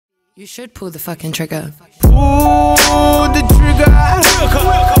You should pull the fucking trigger. Pull the trigger.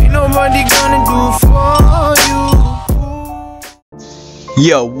 Ain't nobody gonna do for you.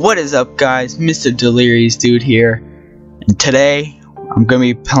 Yo, what is up, guys? Mr. Delirious Dude here, and today I'm gonna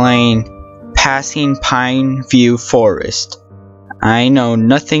be playing Passing Pineview Forest. I know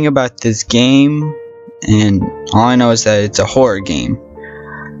nothing about this game, and all I know is that it's a horror game.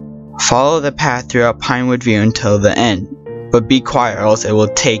 Follow the path throughout Pinewood View until the end, but be quiet or else it will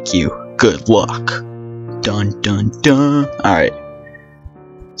take you. Good luck. Dun dun dun. Alright.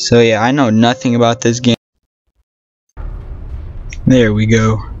 So yeah, I know nothing about this game. There we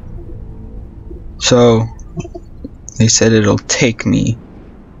go. So, they said it'll take me.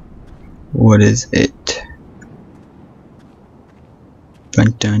 What is it?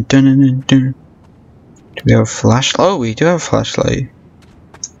 Dun dun dun dun dun dun. Do we have a flashlight? Oh, we do have a flashlight.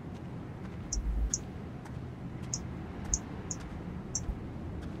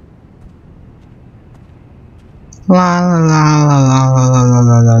 La la la la la la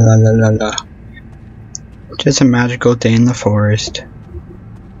la la la la la la. Just a magical day in the forest.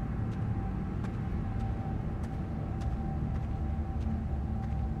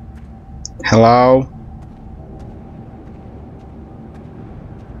 Hello?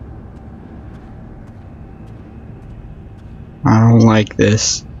 I don't like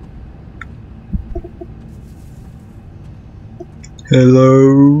this.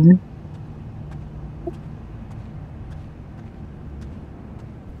 Hello?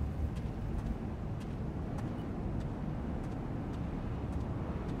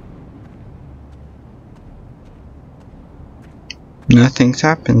 Nothing's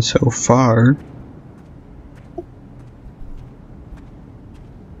happened so far.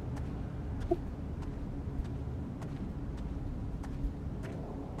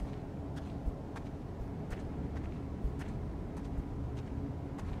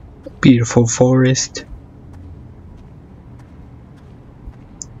 Beautiful forest.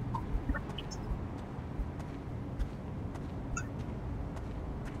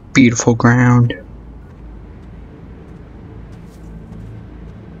 Beautiful ground.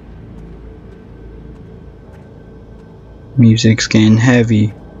 Music's getting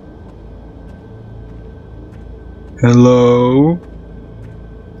heavy. Hello?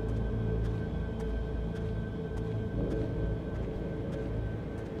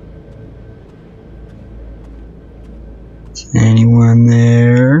 Is anyone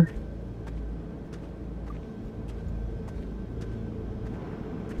there?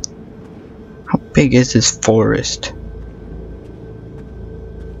 How big is this forest?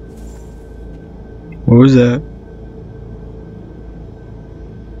 What was that?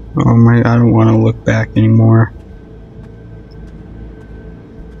 Oh my, I don't want to look back anymore.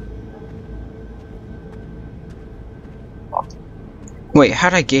 Wait,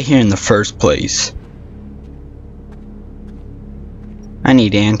 how'd I get here in the first place? I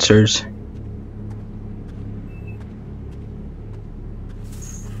need answers.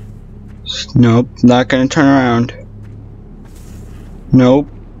 Nope, not gonna turn around. Nope.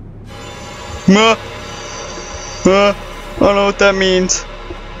 I don't know what that means.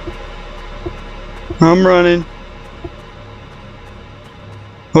 I'm running.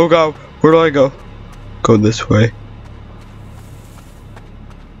 Oh god, where do I go? Go this way.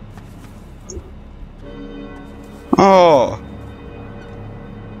 Oh.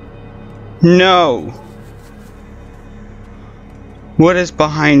 No. What is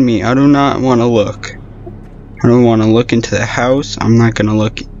behind me? I do not want to look. I don't want to look into the house. I'm not going to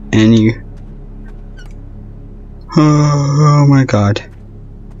look any. Oh my god.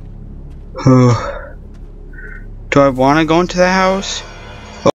 Oh. Do I want to go into the house?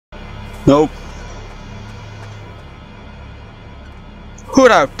 Oh. Nope. Who's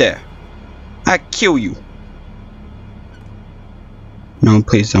out there? I kill you. No,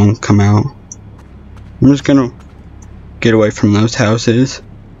 please don't come out. I'm just gonna get away from those houses.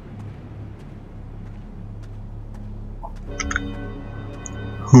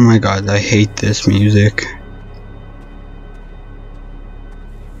 Oh my god, I hate this music.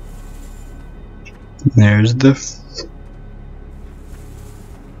 There's the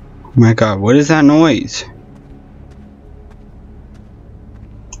oh my god, what is that noise?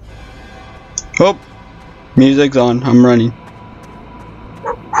 Oh! Music's on, I'm running.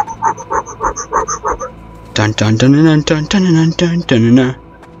 Dun dun dun dun dun dun dun dun dun dun.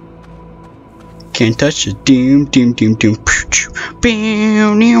 Can't touch the doom doom doom doom.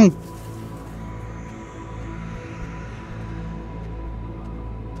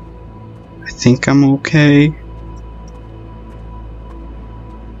 I think I'm okay.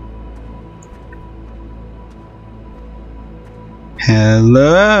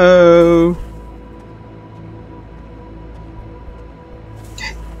 Hello.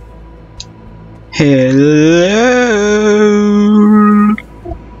 Hello.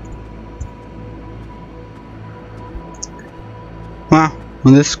 Wow,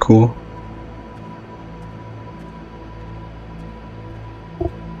 well, this is cool.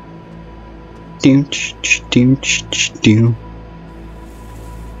 Doom, doom, doom.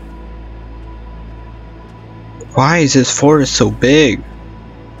 Why is this forest so big?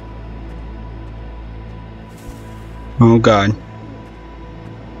 Oh God.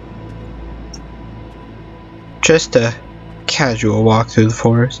 Just a casual walk through the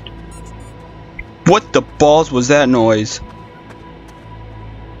forest. What the balls was that noise?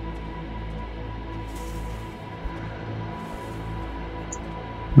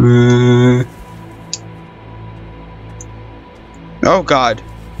 Oh God.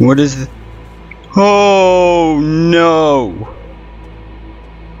 What is this? Oh no.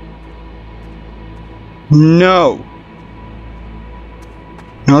 No.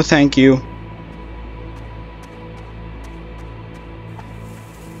 No, thank you.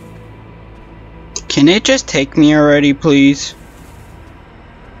 Can it just take me already, please?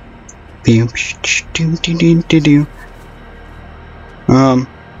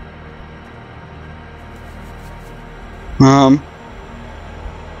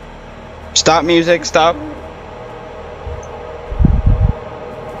 Stop music, stop.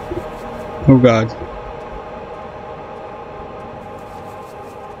 Oh God.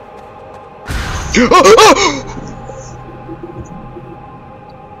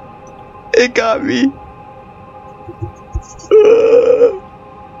 It got me.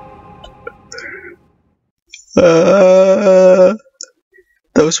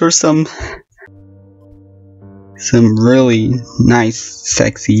 Those were some really nice,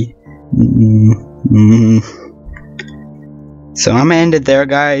 sexy. So I'm gonna end it there,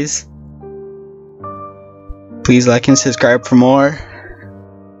 guys. Please like and subscribe for more,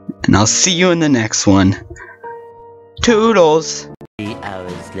 and I'll see you in the next one. Toodles. 3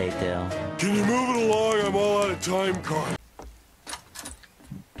 hours later. Can you move it along? I'm all out of time card.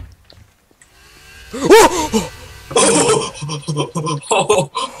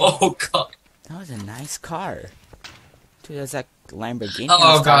 Oh God. That was a nice car. Dude, that's that Lamborghini I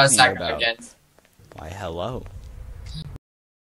Oh was God, it's talking that guy about. again. Why, hello.